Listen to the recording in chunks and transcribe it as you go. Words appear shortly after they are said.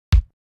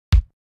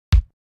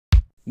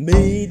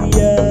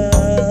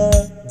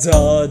Media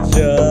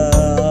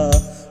Dodger,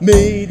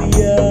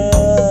 Media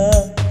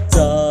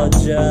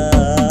Dodger,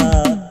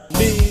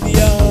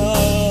 Media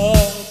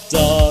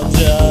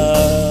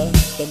Dodger,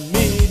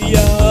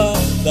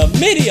 the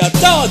Media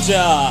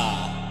Dodger.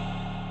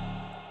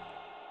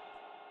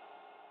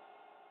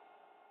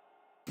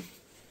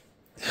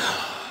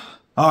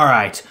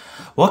 Alright,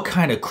 what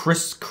kind of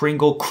Kris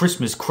Kringle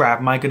Christmas crap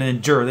am I going to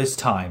endure this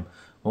time?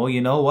 Well,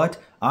 you know what?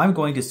 I'm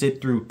going to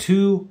sit through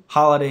 2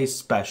 holiday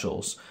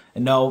specials.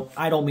 And no,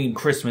 I don't mean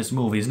Christmas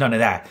movies, none of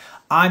that.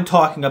 I'm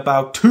talking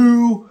about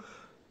 2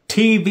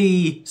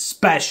 TV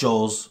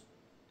specials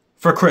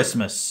for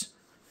Christmas.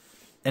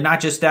 And not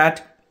just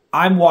that,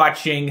 I'm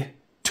watching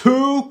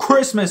 2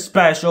 Christmas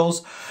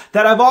specials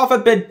that have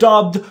often been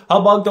dubbed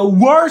among the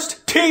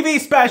worst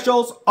TV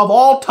specials of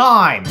all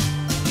time.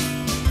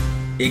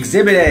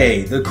 Exhibit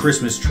A, The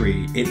Christmas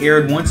Tree. It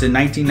aired once in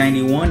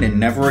 1991 and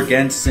never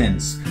again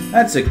since.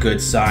 That's a good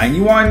sign.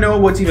 You want to know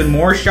what's even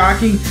more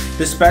shocking?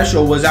 The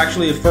special was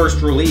actually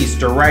first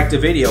released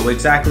direct-to-video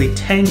exactly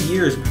 10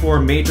 years before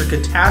a major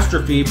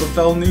catastrophe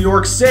befell New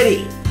York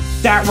City.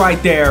 That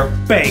right there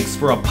begs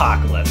for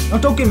apocalypse. Now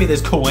don't give me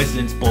this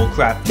coincidence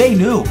bullcrap. They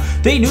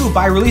knew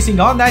by releasing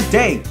on that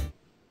day.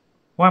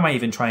 Why am I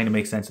even trying to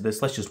make sense of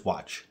this? Let's just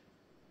watch.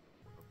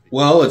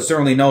 Well, it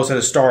certainly knows how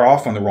to start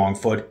off on the wrong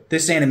foot.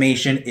 This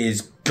animation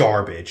is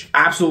garbage.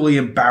 Absolutely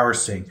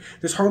embarrassing.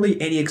 There's hardly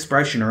any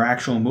expression or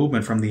actual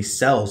movement from these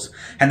cells.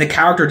 And the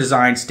character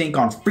designs stink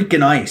on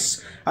freaking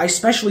ice. I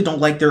especially don't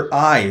like their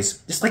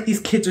eyes. It's like these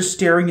kids are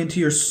staring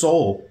into your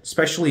soul.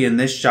 Especially in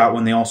this shot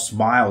when they all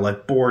smile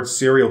like bored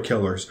serial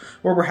killers.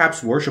 Or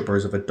perhaps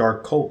worshippers of a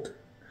dark cult.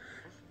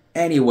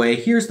 Anyway,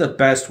 here's the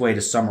best way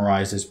to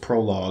summarize this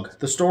prologue.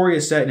 The story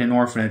is set in an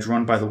orphanage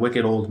run by the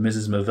wicked old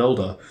Mrs.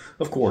 Mavilda.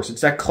 Of course,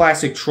 it's that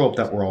classic trope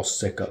that we're all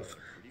sick of.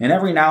 And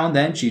every now and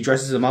then, she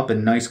dresses them up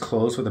in nice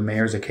clothes for the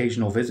mayor's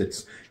occasional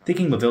visits.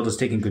 Thinking Mavilda's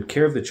taking good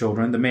care of the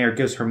children, the mayor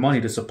gives her money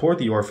to support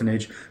the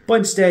orphanage, but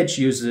instead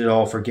she uses it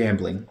all for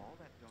gambling.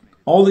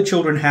 All the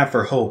children have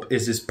for hope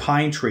is this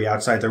pine tree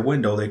outside their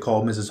window they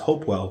call Mrs.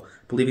 Hopewell,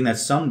 believing that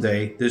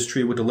someday this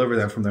tree would deliver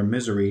them from their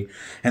misery,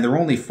 and their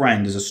only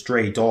friend is a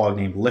stray dog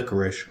named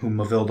Licorice, whom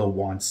Mavilda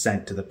wants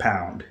sent to the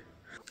pound.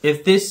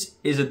 If this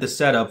isn't the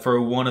setup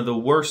for one of the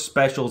worst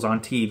specials on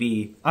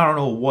TV, I don't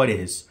know what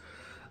is.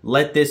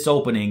 Let this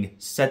opening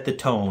set the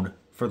tone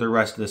for the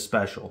rest of the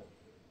special.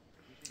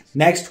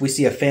 Next, we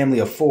see a family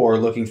of 4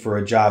 looking for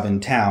a job in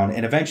town,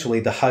 and eventually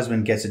the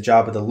husband gets a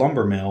job at the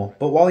lumber mill,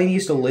 but while he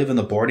needs to live in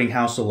the boarding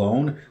house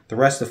alone, the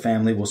rest of the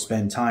family will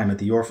spend time at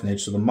the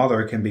orphanage so the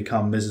mother can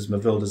become Mrs.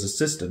 Mavilda's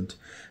assistant.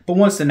 But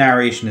once the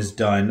narration is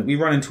done, we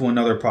run into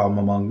another problem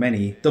among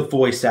many, the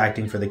voice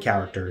acting for the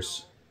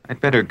characters. I'd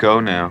better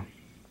go now.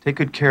 Take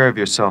good care of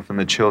yourself and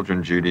the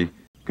children, Judy.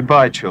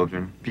 Goodbye,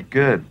 children. Be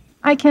good.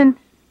 I can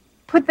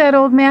put that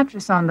old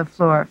mattress on the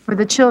floor for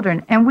the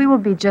children, and we will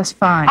be just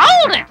fine.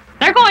 Hold it!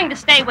 They're going to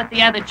stay with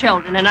the other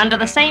children and under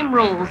the same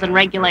rules and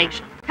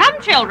regulations.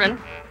 Come, children.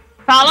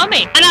 Follow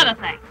me. Another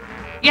thing.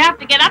 You have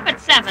to get up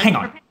at 7. Hang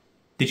on.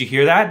 Did you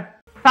hear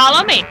that?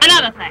 Follow me.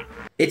 Another thing.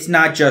 It's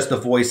not just the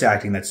voice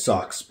acting that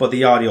sucks, but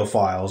the audio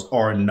files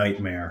are a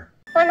nightmare.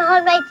 Wanna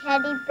hold my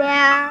teddy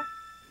bear?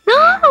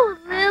 No,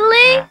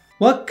 Lily.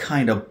 What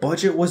kind of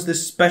budget was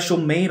this special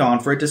made on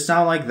for it to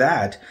sound like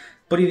that?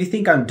 But if you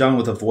think I'm done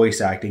with the voice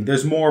acting,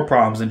 there's more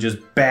problems than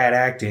just bad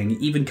acting,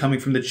 even coming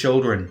from the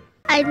children.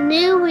 I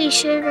knew we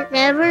should have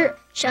never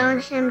shown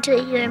him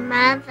to your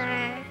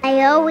mother.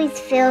 I always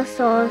feel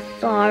so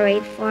sorry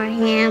for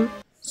him.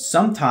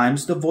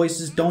 Sometimes the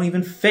voices don't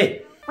even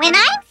fit. When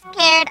I'm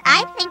scared,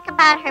 I think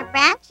about her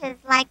branches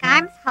like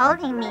arms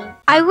holding me.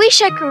 I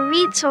wish I could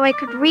read so I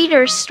could read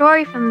her a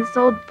story from this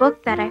old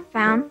book that I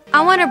found.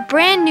 I want a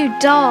brand new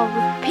doll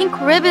with pink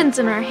ribbons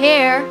in her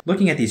hair.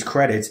 Looking at these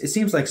credits, it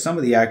seems like some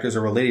of the actors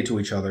are related to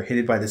each other,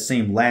 hinted by the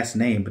same last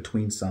name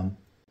between some.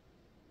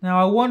 Now,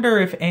 I wonder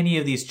if any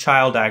of these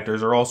child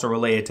actors are also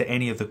related to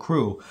any of the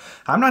crew.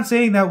 I'm not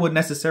saying that would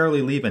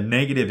necessarily leave a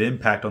negative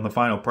impact on the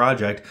final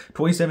project.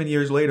 27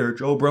 years later,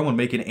 Joe Brumm would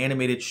make an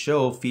animated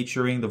show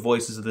featuring the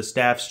voices of the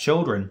staff's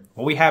children.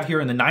 What we have here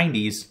in the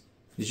 90s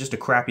is just a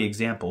crappy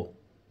example.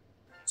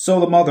 So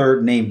the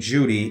mother, named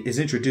Judy, is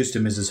introduced to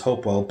Mrs.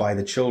 Hopewell by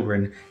the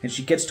children, and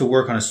she gets to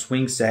work on a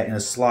swing set and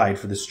a slide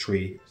for this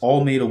tree,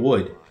 all made of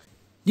wood.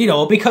 You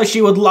know, because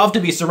she would love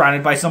to be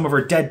surrounded by some of her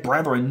dead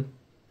brethren.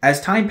 As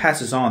time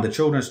passes on, the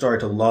children started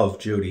to love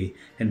Judy,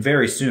 and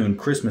very soon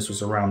Christmas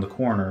was around the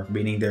corner,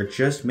 meaning there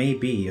just may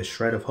be a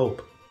shred of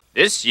hope.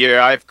 This year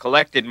I've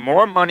collected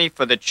more money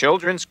for the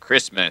children's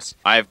Christmas.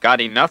 I've got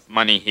enough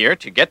money here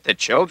to get the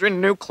children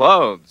new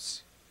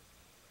clothes.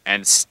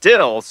 And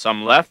still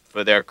some left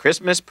for their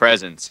Christmas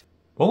presents.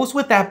 What was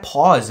with that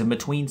pause in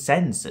between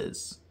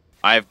sentences?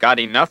 I've got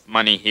enough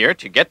money here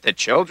to get the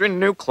children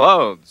new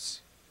clothes.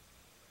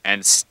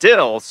 And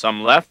still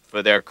some left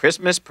for their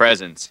Christmas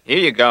presents. Here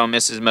you go,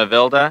 Mrs.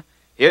 Mavilda.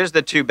 Here's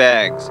the 2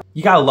 bags.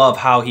 You gotta love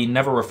how he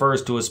never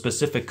refers to a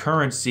specific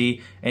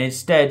currency and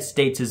instead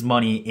states his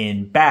money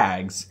in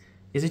bags.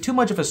 Is it too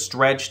much of a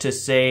stretch to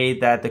say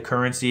that the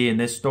currency in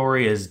this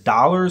story is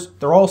dollars?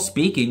 They're all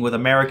speaking with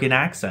American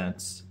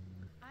accents.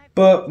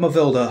 But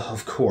Mavilda,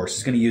 of course,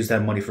 is going to use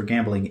that money for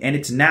gambling, and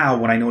it's now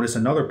when I notice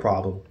another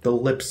problem, the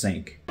lip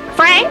sync.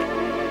 Frank?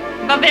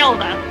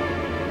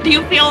 Mavilda, do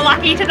you feel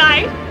lucky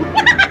tonight?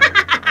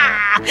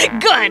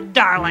 Good,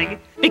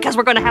 darling, because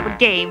we're going to have a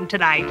game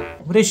tonight.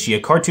 What is she, a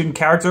cartoon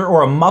character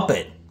or a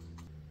Muppet?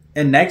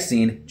 And next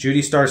scene,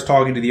 Judy starts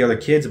talking to the other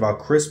kids about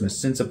Christmas,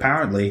 since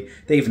apparently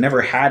they've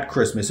never had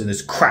Christmas in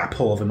this crap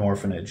hole of an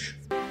orphanage.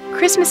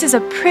 Christmas is a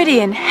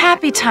pretty and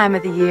happy time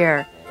of the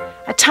year.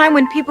 A time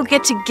when people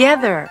get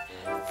together.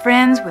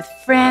 Friends with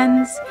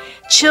friends,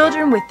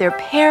 children with their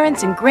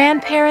parents and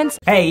grandparents.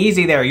 Hey,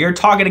 easy there. You're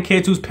talking to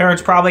kids whose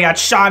parents probably got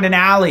shot in an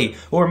alley,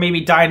 or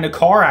maybe died in a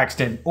car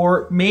accident,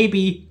 or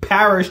maybe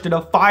perished in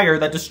a fire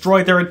that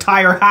destroyed their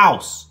entire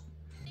house.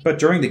 But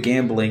during the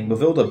gambling,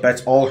 Mavilda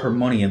bets all her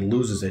money and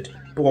loses it.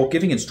 But while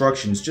giving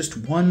instructions,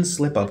 just one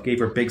slip-up gave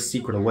her big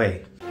secret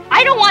away.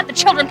 I don't want the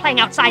children playing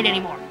outside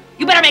anymore.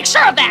 You better make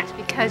sure of that.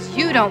 Because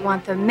you don't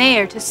want the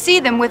mayor to see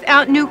them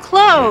without new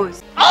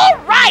clothes. All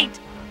right!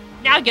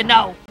 Now you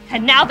know.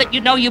 And now that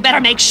you know, you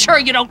better make sure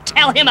you don't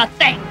tell him a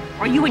thing,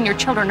 or you and your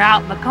children are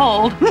out in the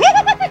cold.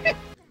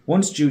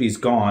 Once Judy's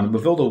gone,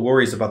 Mavilda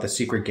worries about the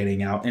secret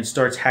getting out and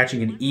starts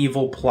hatching an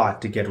evil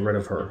plot to get rid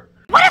of her.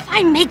 What if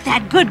I make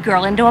that good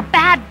girl into a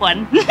bad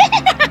one?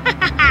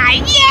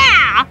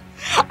 Yeah!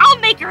 I'll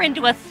make her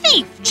into a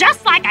thief,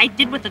 just like I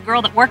did with the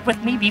girl that worked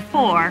with me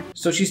before.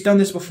 So she's done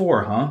this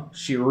before, huh?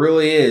 She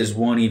really is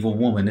one evil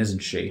woman,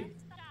 isn't she?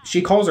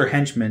 She calls her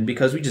henchman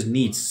because we just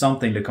need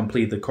something to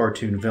complete the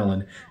cartoon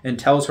villain, and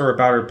tells her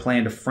about her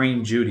plan to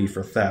frame Judy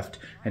for theft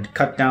and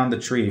cut down the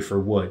tree for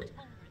wood.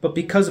 But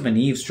because of an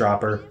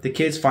eavesdropper, the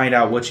kids find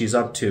out what she's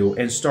up to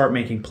and start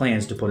making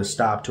plans to put a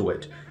stop to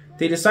it.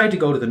 They decide to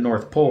go to the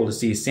North Pole to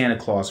see Santa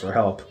Claus for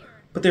help.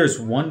 But there's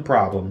one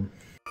problem.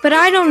 But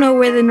I don't know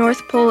where the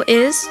North Pole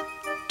is.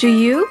 Do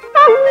you?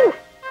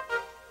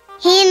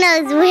 He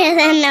knows where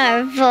the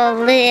North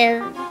Pole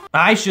is.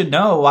 I should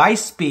know. I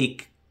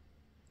speak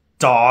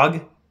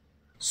dog.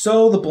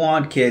 So the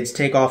blonde kids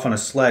take off on a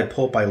sled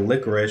pulled by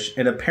Licorice,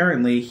 and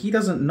apparently he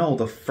doesn't know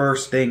the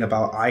first thing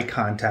about eye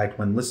contact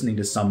when listening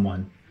to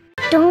someone.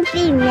 Don't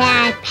be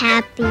mad,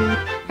 Pappy.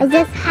 I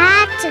just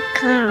had to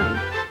come.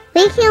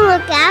 We can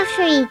look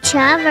after each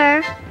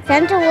other.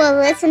 Santa will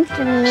listen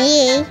to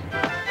me.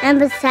 And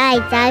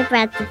besides, I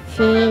brought the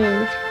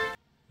food.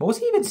 What was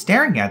he even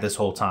staring at this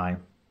whole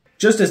time?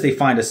 Just as they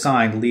find a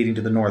sign leading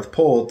to the North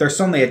Pole, they're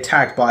suddenly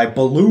attacked by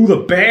Baloo the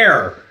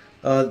bear!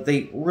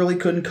 They really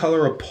couldn't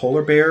color a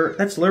polar bear?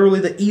 That's literally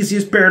the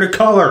easiest bear to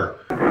color!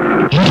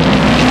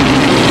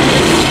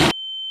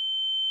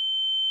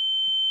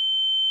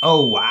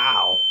 Oh,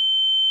 wow.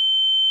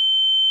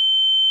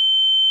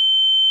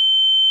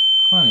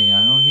 Funny,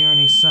 I don't hear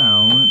any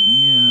sound. Let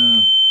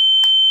me,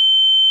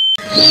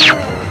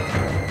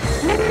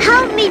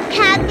 Help me,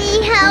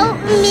 Pappy, help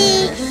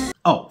me.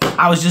 Oh,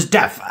 I was just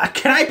deaf.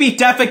 Can I be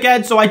deaf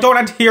again so I don't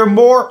have to hear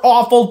more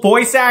awful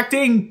voice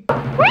acting?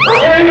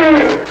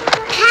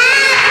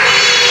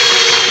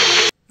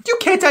 You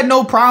kids had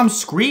no problem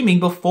screaming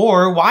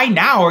before. Why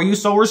now are you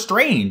so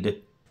restrained?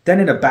 Then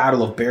in a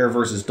battle of bear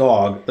versus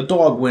dog, the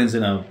dog wins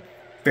in a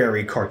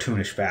very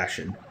cartoonish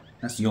fashion.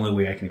 That's the only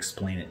way I can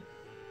explain it.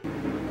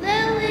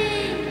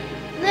 Lily!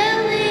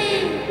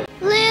 Lily!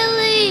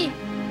 Lily!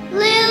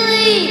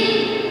 Lily!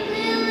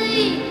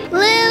 Lily!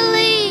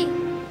 Lily!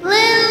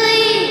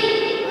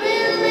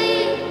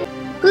 Lily!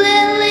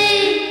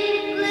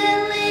 Lily!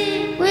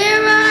 Lily!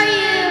 Where are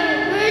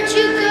you? Where'd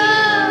you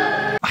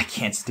go? I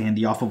can't stand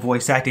the awful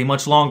voice acting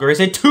much longer. Is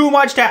it too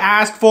much to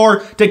ask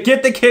for to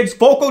get the kids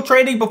vocal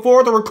training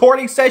before the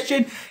recording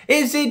session?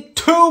 Is it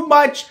too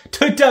much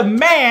to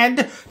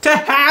demand to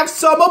have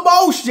some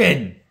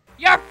emotion?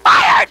 You're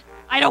fired!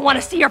 I don't want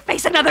to see your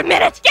face another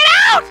minute. Get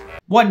out!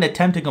 What an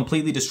attempt to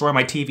completely destroy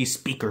my TV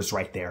speakers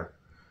right there.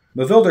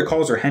 Mavilda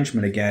calls her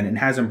henchman again and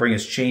has him bring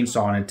his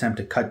chainsaw in an attempt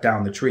to cut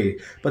down the tree,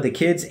 but the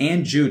kids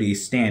and Judy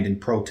stand in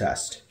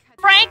protest.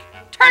 Frank,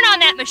 turn on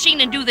that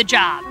machine and do the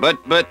job. But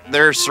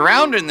they're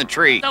surrounding the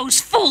tree. Those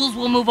fools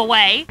will move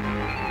away.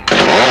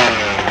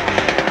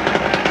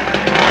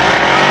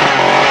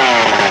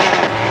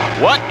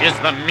 What is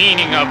the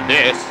meaning of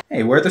this?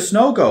 Hey, where'd the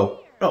snow go?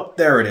 Oh,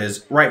 there it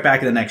is, right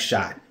back in the next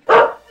shot.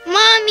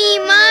 Mommy,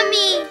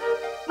 Mommy!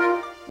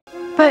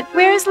 But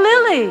where's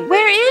Lily?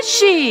 Where is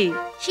she?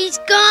 She's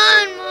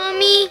gone,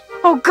 Mommy.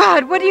 Oh,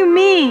 God, what do you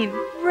mean?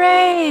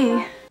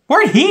 Ray.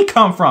 Where'd he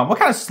come from? What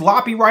kind of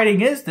sloppy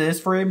writing is this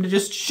for him to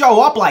just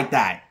show up like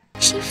that?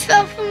 She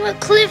fell from a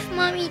cliff,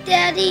 Mommy,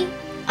 Daddy.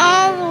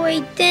 All the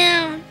way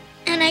down.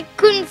 And I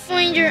couldn't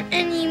find her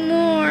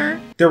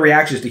anymore. Their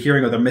reactions to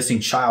hearing of their missing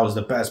child is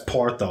the best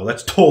part, though.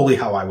 That's totally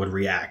how I would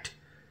react.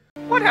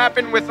 What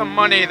happened with the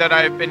money that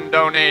I've been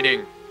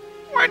donating?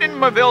 Why didn't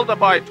Mavilda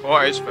buy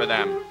toys for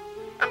them?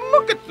 And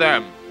look at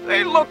them.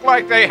 They look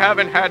like they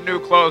haven't had new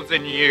clothes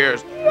in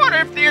years. What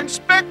if the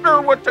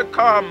inspector were to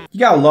come? You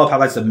gotta love how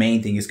that's the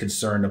main thing he's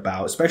concerned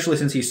about, especially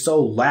since he's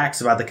so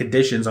lax about the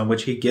conditions on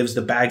which he gives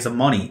the bags of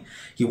money.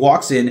 He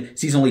walks in,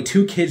 sees only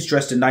 2 kids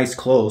dressed in nice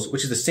clothes,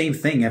 which is the same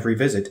thing every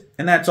visit,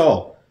 and that's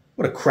all.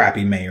 What a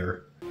crappy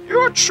mayor.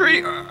 Your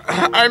tree,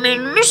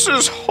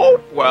 Mrs.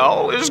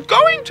 Hopewell is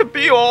going to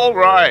be all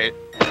right.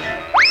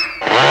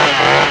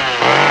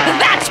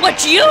 That's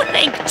what you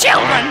think,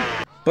 children!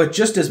 But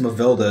just as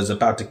Mavilda is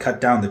about to cut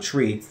down the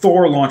tree,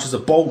 Thor launches a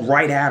bolt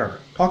right at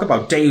her. Talk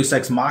about Deus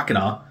Ex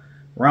Machina.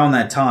 Around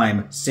that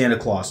time, Santa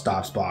Claus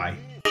stops by.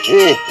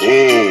 Ho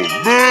ho!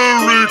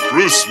 Merry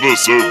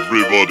Christmas,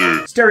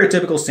 everybody!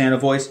 Stereotypical Santa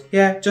voice,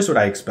 yeah, just what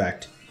I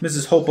expect.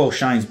 Mrs. Hopo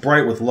shines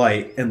bright with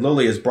light, and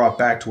Lily is brought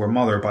back to her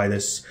mother by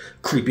this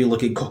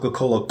creepy-looking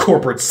Coca-Cola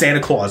corporate Santa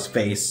Claus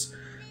face.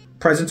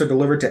 Presents are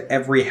delivered to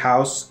every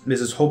house.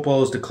 Mrs.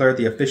 Hopo is declared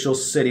the official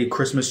city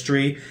Christmas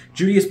tree.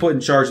 Judy is put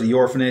in charge of the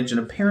orphanage, and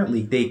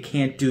apparently they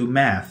can't do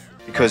math.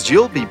 Because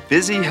you'll be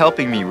busy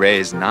helping me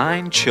raise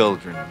 9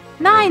 children.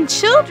 9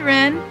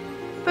 children?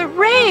 But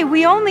Ray,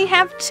 we only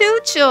have 2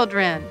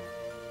 children.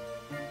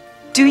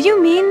 Do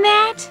you mean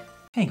that?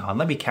 Hang on,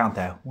 let me count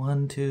that.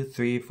 1, 2,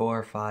 3,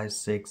 4, 5,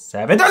 6,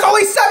 7. There's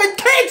only 7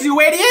 kids,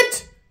 you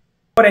idiot!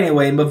 But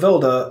anyway,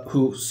 Mavilda,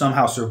 who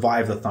somehow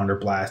survived the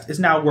thunderblast, is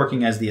now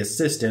working as the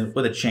assistant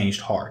with a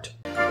changed heart.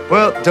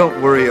 Well,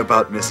 don't worry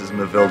about Mrs.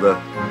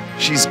 Mavilda.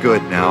 She's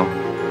good now.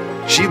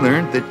 She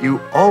learned that you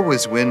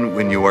always win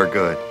when you are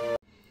good.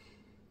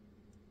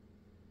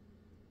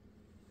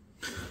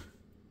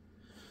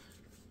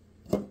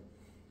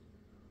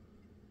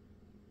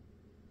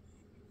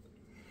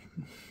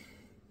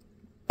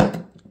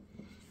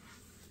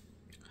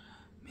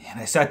 Man,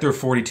 I sat through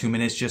 42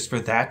 minutes just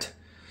for that.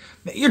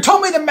 You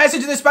told me the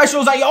message of the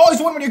special is that you always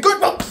win when you're good.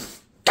 Well,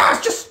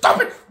 gosh, just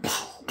stop it.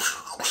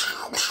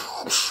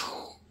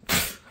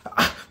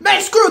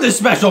 Man, screw this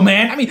special,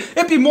 man. I mean,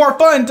 it'd be more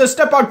fun to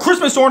step on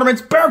Christmas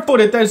ornaments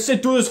barefooted than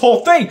sit through this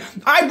whole thing.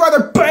 I'd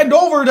rather bend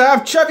over to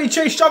have Chevy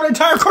Chase shove an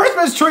entire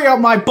Christmas tree up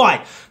my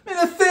butt. And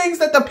the things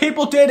that the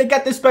people did to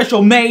get this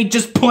special made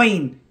just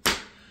plain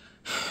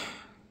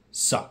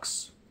sucks.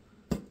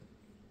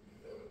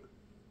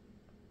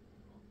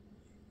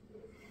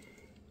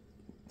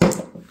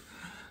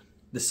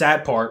 The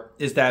sad part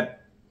is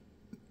that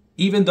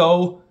even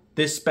though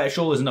this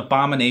special is an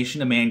abomination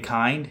to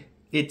mankind,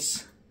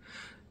 it's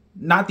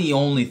not the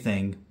only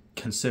thing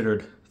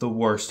considered the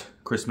worst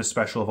Christmas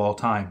special of all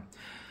time.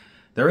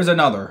 There is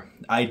another.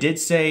 I did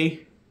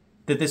say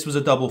that this was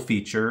a double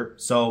feature,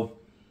 so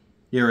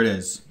here it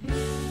is.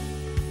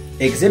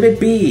 Exhibit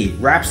B,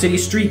 Rapsittie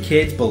Street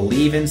Kids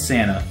Believe in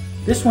Santa.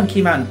 This one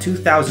came out in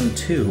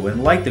 2002,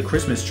 and like the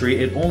Christmas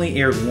tree, it only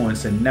aired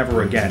once and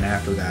never again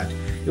after that.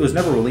 It was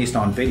never released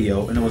on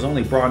video, and it was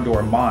only brought into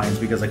our minds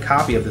because a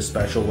copy of the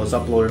special was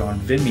uploaded on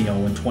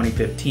Vimeo in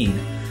 2015.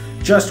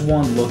 Just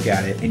one look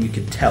at it, and you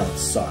can tell it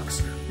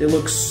sucks. It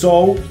looks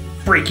so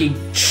freaking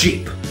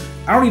cheap.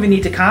 I don't even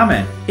need to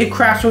comment. It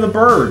craps for the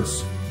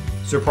birds.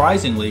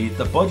 Surprisingly,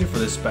 the budget for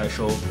this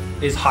special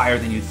is higher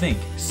than you think.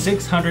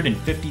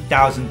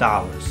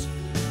 $650,000.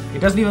 It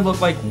doesn't even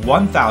look like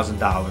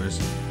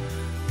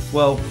 $1,000.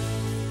 Well,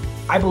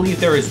 I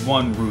believe there is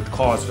one root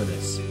cause for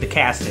this, the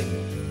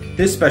casting.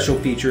 This special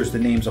features the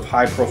names of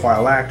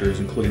high-profile actors,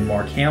 including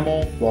Mark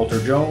Hamill, Walter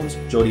Jones,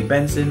 Jodie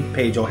Benson,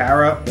 Paige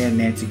O'Hara, and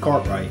Nancy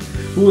Cartwright,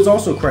 who was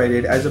also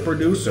credited as a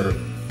producer.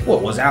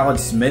 What, was Alan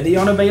Smithy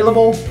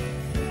unavailable?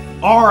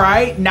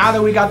 Alright, now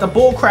that we got the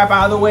bullcrap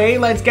out of the way,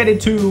 let's get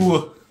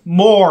into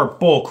more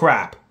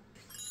bullcrap.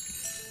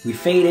 We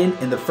fade in,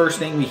 and the first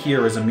thing we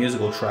hear is a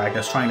musical track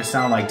that's trying to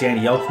sound like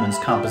Danny Elfman's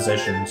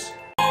compositions.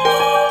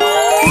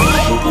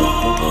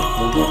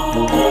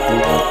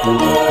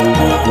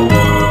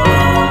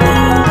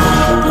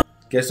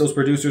 Guess those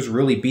producers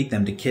really beat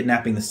them to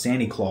kidnapping the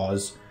Santa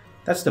Claus.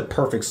 That's the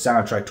perfect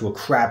soundtrack to a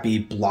crappy,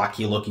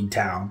 blocky-looking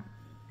town.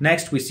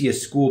 Next, we see a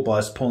school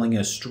bus pulling in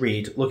a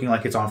street, looking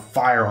like it's on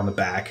fire on the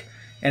back,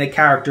 and a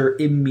character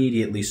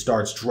immediately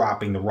starts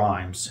dropping the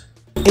rhymes.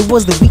 It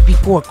was the week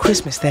before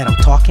Christmas that I'm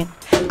talking.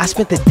 I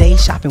spent the day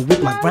shopping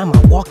with my grandma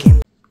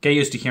walking. Get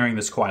used to hearing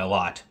this quite a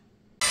lot.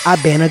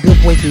 I've been a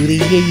good boy through the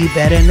year, you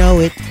better know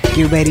it.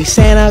 Get ready,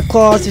 Santa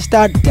Claus, to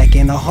start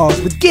decking the halls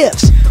with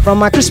gifts from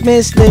my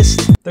Christmas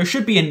list. There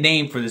should be a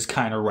name for this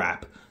kind of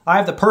rap. I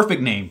have the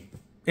perfect name.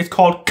 It's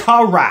called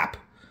Ka-Rap.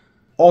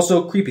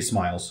 Also, creepy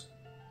smiles.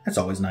 That's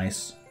always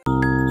nice.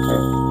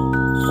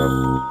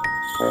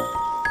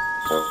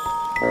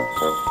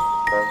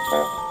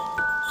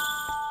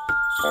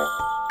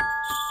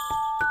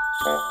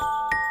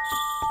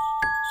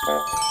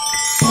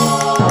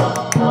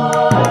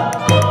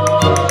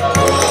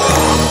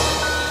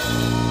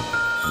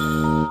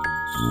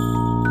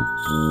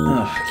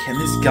 Can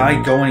this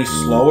guy go any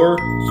slower?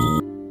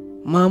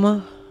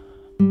 Mama,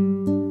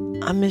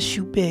 I miss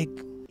you big.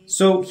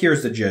 So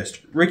here's the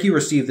gist. Ricky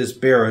received this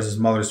bear as his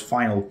mother's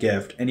final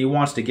gift, and he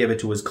wants to give it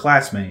to his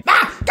classmate.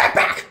 Ah! Get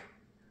back!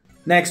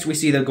 Next, we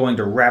see them going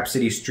to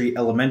Rapsittie Street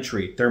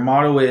Elementary. Their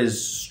motto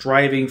is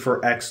striving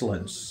for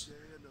excellence.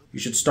 You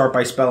should start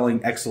by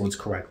spelling excellence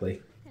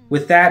correctly.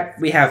 With that,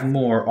 we have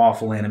more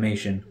awful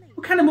animation.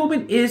 What kind of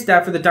movement is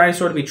that for the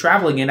dinosaur to be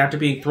traveling in after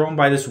being thrown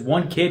by this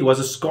one kid who has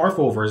a scarf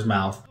over his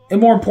mouth?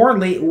 And more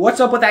importantly, what's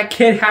up with that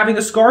kid having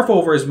a scarf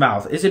over his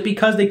mouth? Is it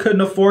because they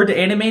couldn't afford to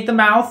animate the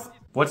mouth?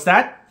 What's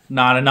that?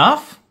 Not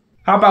enough?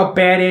 How about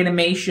bad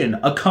animation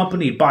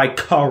accompanied by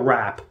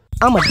crap?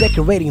 I'm a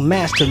decorating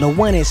master, no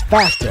one is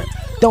faster.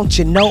 Don't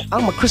you know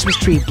I'm a Christmas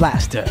tree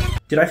blaster?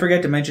 Did I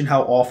forget to mention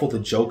how awful the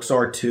jokes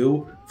are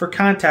too? For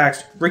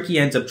context, Ricky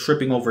ends up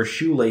tripping over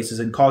shoelaces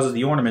and causes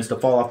the ornaments to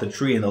fall off the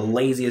tree in the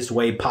laziest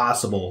way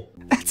possible.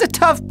 That's a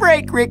tough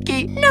break,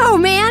 Ricky. No,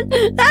 man,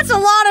 that's a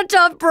lot of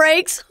tough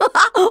breaks. All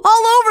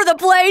over the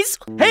place.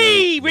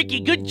 Hey, Ricky,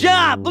 good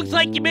job. Looks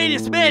like you made a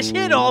smash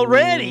hit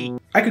already.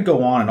 I could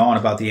go on and on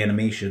about the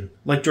animation.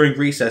 Like during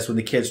recess when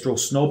the kids throw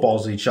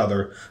snowballs at each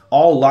other,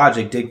 all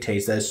logic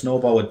dictates that a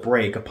snowball would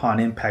break upon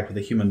impact with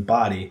a human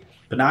body.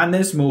 But not in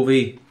this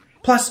movie.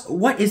 Plus,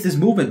 what is this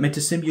movement meant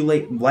to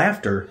simulate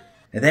laughter?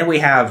 And then we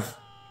have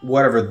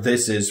whatever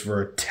this is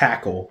for a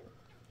tackle.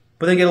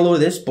 But then get a load of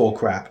this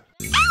bullcrap.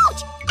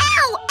 Ouch!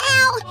 Ow!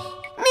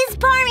 Ow! Miss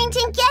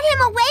Parrington, get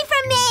him away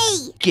from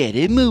me! Get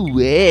him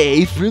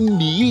away from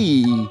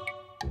me.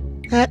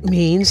 That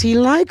means he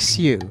likes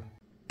you.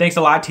 Thanks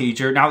a lot,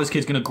 teacher. Now this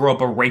kid's gonna grow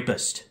up a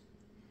rapist.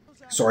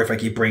 Sorry if I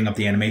keep bringing up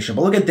the animation,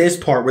 but look at this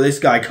part where this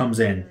guy comes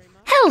in.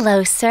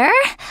 Hello, sir.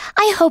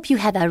 I hope you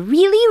have a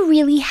really,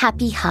 really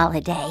happy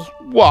holiday.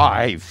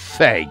 Why,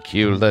 thank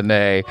you,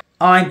 Lene.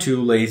 I'm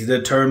too lazy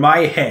to turn my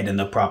head in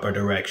the proper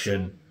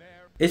direction.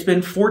 It's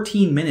been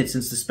 14 minutes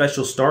since the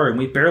special started and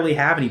we barely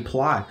have any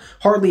plot.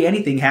 Hardly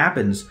anything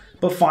happens.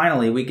 But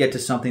finally, we get to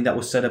something that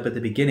was set up at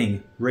the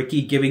beginning.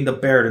 Ricky giving the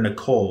bear to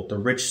Nicole, the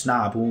rich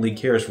snob who only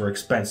cares for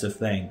expensive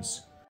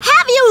things.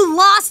 Have you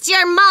lost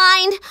your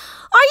mind?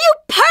 Are you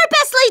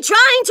purposely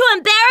trying to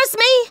embarrass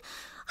me?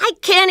 I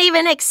can't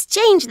even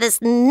exchange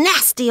this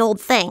nasty old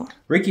thing.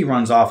 Ricky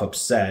runs off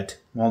upset,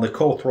 while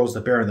Nicole throws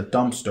the bear in the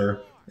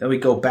dumpster. Then we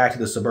go back to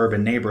the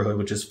suburban neighborhood,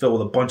 which is filled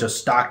with a bunch of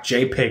stock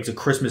JPEGs of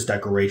Christmas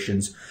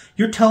decorations.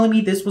 You're telling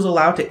me this was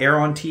allowed to air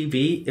on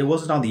TV? It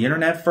wasn't on the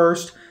internet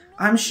first?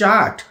 I'm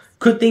shocked.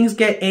 Could things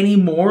get any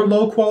more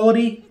low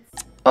quality?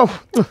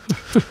 Oh,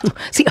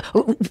 see,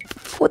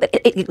 for the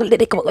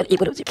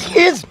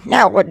kids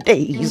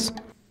nowadays.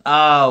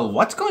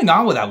 What's going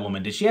on with that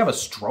woman? Did she have a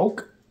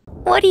stroke?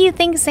 What do you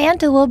think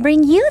Santa will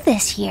bring you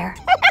this year?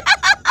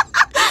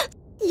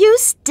 You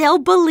still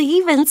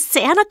believe in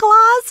Santa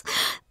Claus?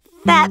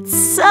 That's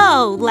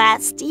so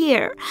last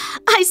year.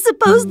 I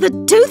suppose the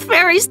tooth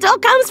fairy still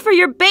comes for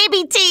your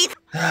baby teeth.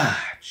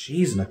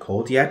 Jeez,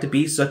 Nicole, do you have to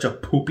be such a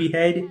poopy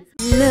head?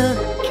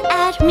 Look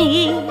at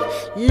me,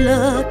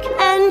 look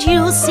and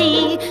you'll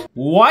see.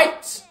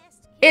 What?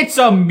 It's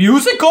a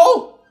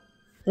musical?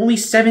 Only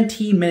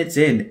 17 minutes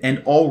in,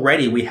 and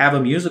already we have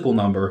a musical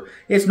number.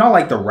 It's not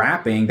like the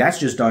rapping, that's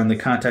just done in the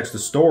context of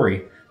the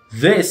story.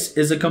 This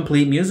is a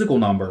complete musical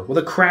number, with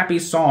a crappy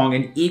song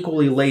and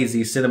equally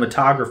lazy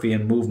cinematography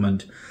and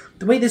movement.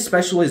 The way this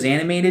special is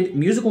animated,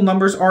 musical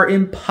numbers are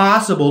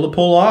impossible to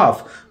pull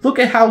off. Look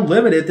at how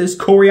limited this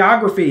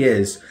choreography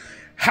is.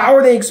 How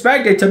are they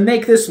expected to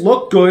make this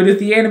look good if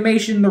the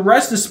animation in the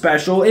rest of the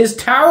special is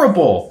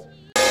terrible?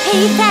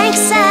 Hey, thanks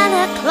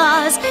Santa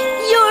Claus,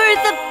 you're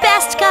the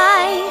best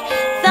guy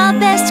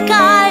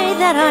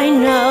that I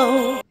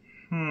know.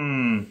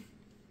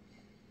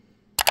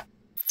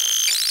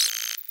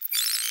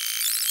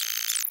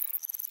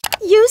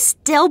 You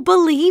still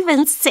believe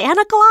in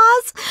Santa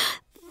Claus?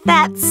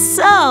 That's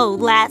so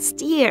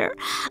last year.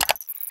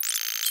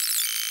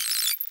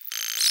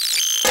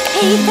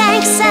 Hey,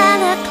 thanks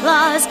Santa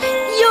Claus,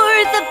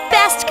 you're the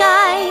best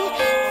guy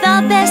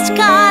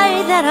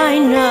that I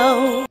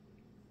know.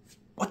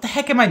 What the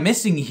heck am I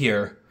missing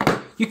here?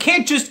 You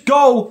can't just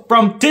go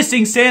from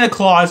dissing Santa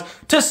Claus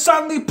to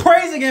suddenly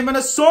praising him in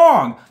a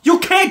song. You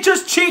can't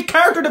just cheat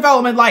character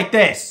development like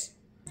this.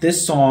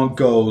 This song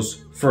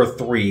goes for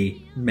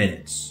 3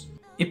 minutes.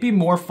 It'd be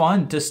more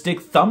fun to stick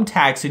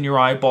thumbtacks in your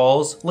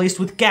eyeballs laced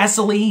with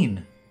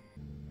gasoline.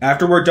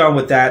 After we're done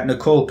with that,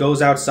 Nicole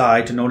goes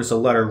outside to notice a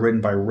letter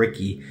written by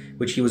Ricky,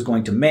 which he was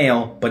going to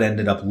mail, but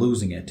ended up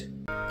losing it.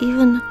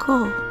 Even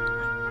Nicole,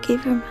 I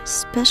gave her my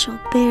special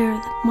bear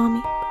that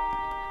Mommy...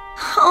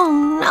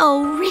 Oh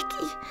no,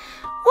 Ricky,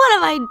 what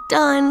have I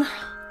done?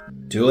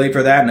 Too late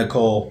for that,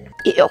 Nicole.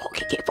 You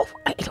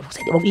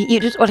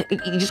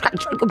just got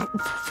to go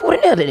for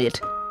another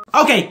it.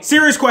 Okay,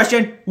 serious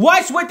question.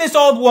 What's with this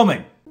old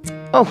woman?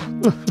 Oh,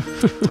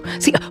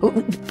 see,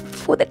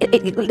 for the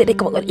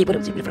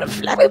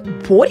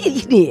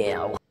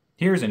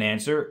Here's an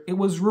answer. It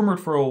was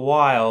rumored for a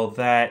while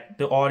that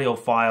the audio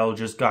file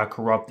just got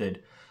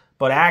corrupted,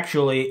 but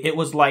actually it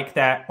was like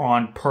that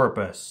on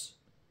purpose.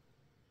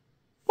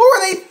 What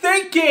were they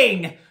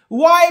thinking?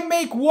 Why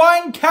make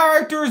one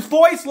character's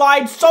voice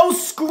line so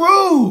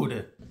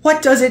screwed?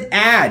 What does it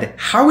add?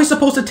 How are we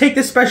supposed to take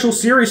this special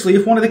seriously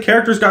if one of the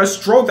characters got a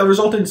stroke that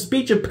resulted in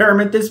speech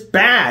impairment this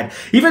bad?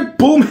 Even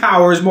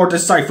Boomhauer is more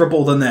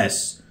decipherable than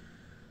this.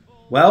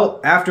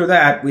 Well, after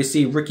that, we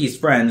see Ricky's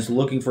friends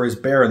looking for his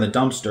bear in the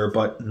dumpster,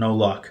 but no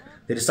luck.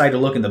 They decide to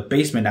look in the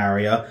basement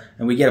area,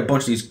 and we get a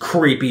bunch of these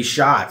creepy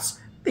shots.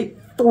 They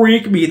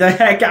freak me the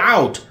heck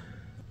out!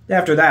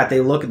 After that, they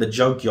look at the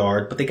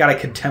junkyard, but they gotta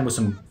contend with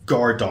some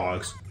guard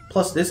dogs.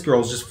 Plus, this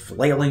girl's just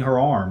flailing her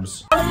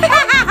arms. You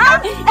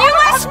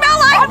must smell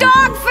like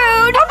dog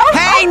food!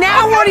 Hey,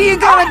 now what are you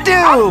gonna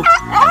do?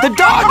 The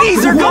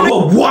doggies are gonna...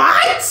 Whoa,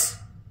 what?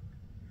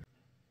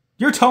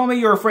 You're telling me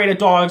you're afraid of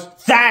dogs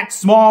that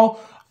small?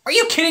 Are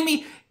you kidding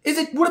me?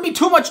 Would it be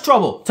too much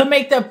trouble to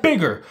make them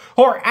bigger?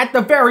 Or at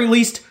the very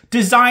least,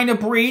 design a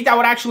breed that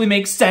would actually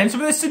make sense for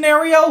this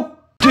scenario?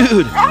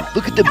 Dude,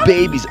 look at the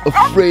babies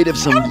afraid of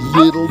some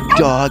little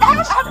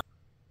doggies.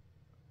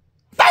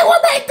 They were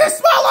made this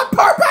small on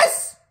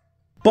purpose!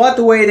 But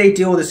the way they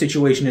deal with the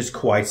situation is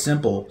quite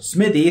simple.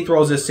 Smithy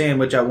throws a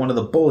sandwich at one of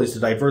the bullies to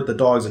divert the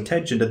dog's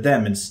attention to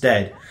them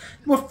instead.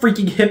 They were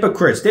freaking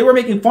hypocrites. They were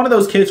making fun of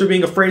those kids for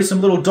being afraid of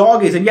some little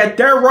doggies, and yet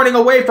they're running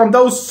away from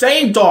those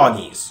same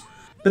doggies.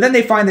 But then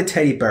they find the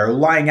teddy bear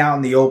lying out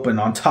in the open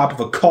on top of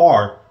a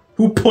car.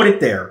 Who put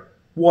it there?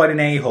 What an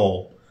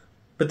a-hole.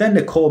 But then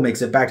Nicole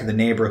makes it back to the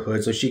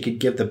neighborhood so she can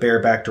give the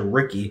bear back to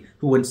Ricky,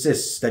 who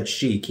insists that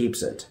she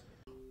keeps it.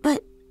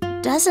 But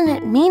doesn't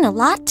it mean a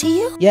lot to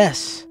you?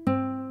 Yes.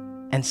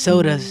 And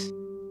so does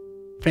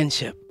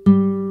friendship.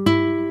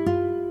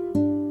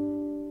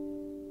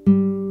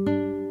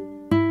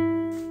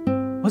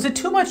 Was it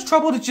too much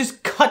trouble to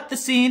just cut the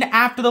scene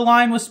after the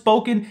line was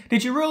spoken?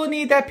 Did you really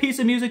need that piece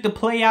of music to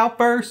play out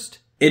first?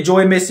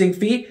 Enjoy missing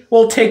feet?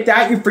 Well, take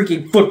that, you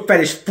freaking foot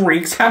fetish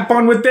freaks. Have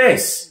fun with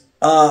this.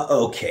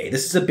 Okay,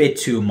 this is a bit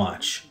too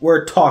much.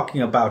 We're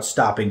talking about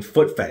stopping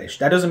foot fetish.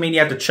 That doesn't mean you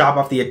have to chop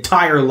off the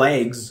entire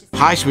legs.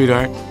 Hi,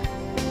 sweetheart.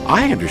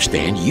 I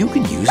understand you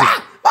can use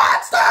it.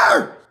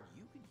 Monster!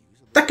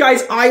 That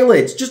guy's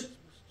eyelids just...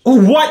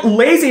 What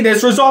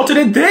laziness resulted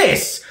in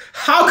this?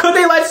 How could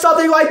they let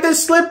something like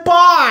this slip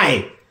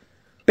by?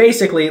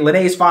 Basically,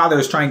 Linnea's father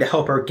is trying to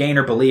help her gain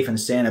her belief in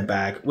Santa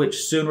back,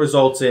 which soon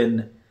results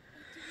in...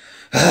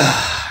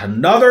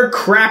 another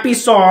crappy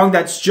song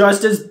that's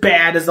just as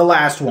bad as the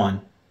last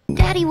one.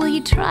 Daddy, will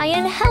you try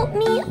and help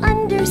me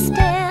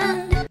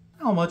understand?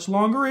 How much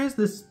longer is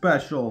this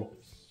special?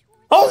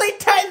 Only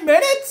 10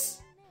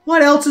 minutes?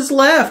 What else is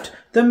left?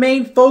 The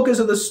main focus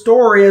of the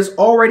story has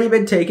already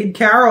been taken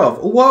care of.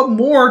 What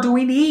more do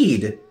we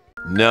need?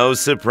 No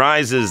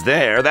surprises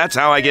there. That's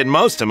how I get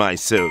most of my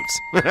suits.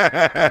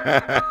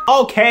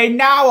 Okay,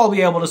 now I'll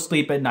be able to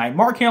sleep at night.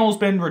 Mark Hamill's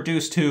been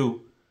reduced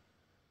to...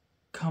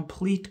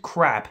 complete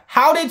crap.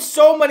 How did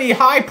so many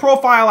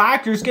high-profile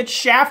actors get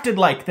shafted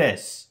like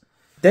this?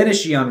 Then as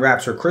she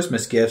unwraps her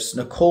Christmas gifts,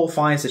 Nicole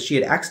finds that she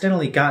had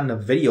accidentally gotten a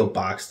video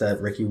box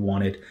that Ricky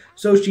wanted,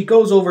 so she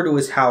goes over to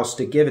his house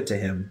to give it to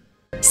him.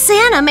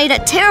 Santa made a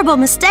terrible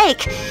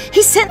mistake.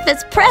 He sent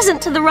this present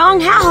to the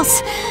wrong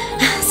house.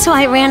 So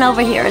I ran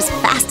over here as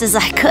fast as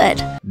I could.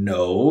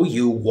 No,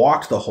 you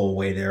walked the whole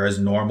way there as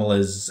normal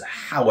as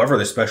however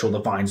the special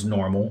defines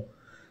normal.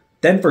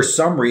 Then for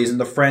some reason,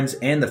 the friends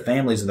and the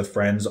families of the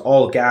friends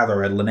all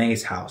gather at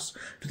Linnea's house.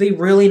 Do they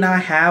really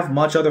not have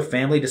much other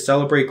family to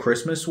celebrate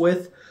Christmas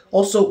with?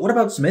 Also, what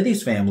about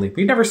Smithy's family?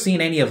 We've never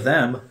seen any of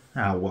them.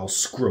 Ah, well,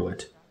 screw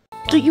it.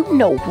 Do you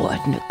know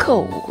what,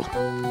 Nicole?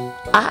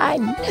 I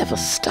never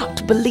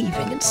stopped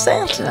believing in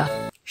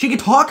Santa. She can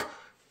talk?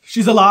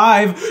 She's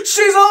alive!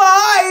 She's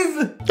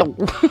alive!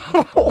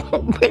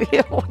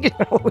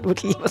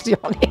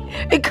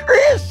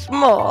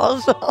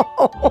 Christmas!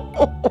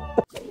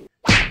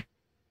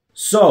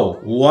 So,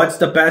 what's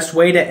the best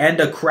way to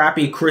end a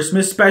crappy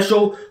Christmas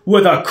special?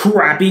 With a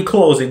crappy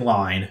closing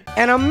line.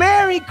 And a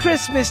Merry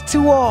Christmas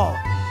to all.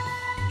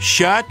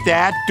 Shut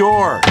that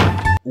door.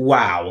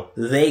 Wow,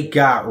 they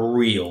got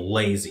real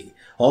lazy.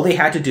 All they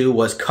had to do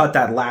was cut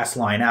that last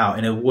line out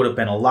and it would have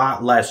been a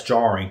lot less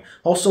jarring.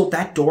 Also,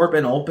 that door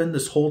been open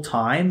this whole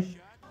time?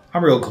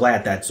 I'm real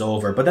glad that's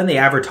over, but then they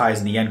advertise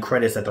in the end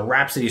credits that the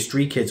Rapsittie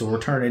Street Kids will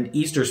return an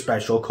Easter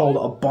special called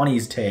A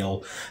Bunny's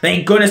Tale.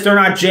 Thank goodness they're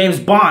not James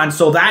Bond,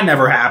 so that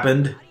never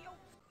happened.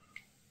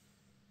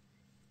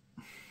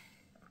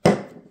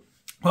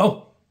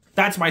 Well,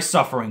 that's my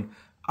suffering.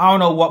 I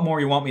don't know what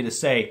more you want me to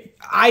say.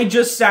 I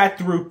just sat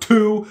through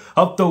 2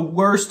 of the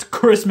worst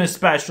Christmas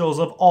specials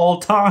of all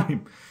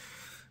time.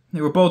 They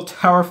were both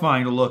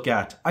terrifying to look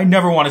at. I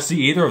never want to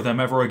see either of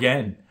them ever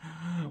again.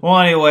 Well,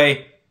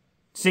 anyway,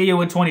 see you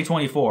in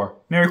 2024.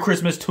 Merry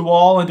Christmas to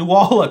all, and to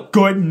all a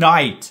good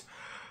night.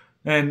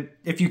 And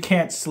if you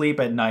can't sleep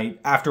at night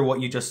after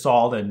what you just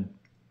saw, then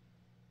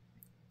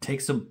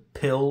take some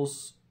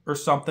pills or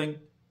something.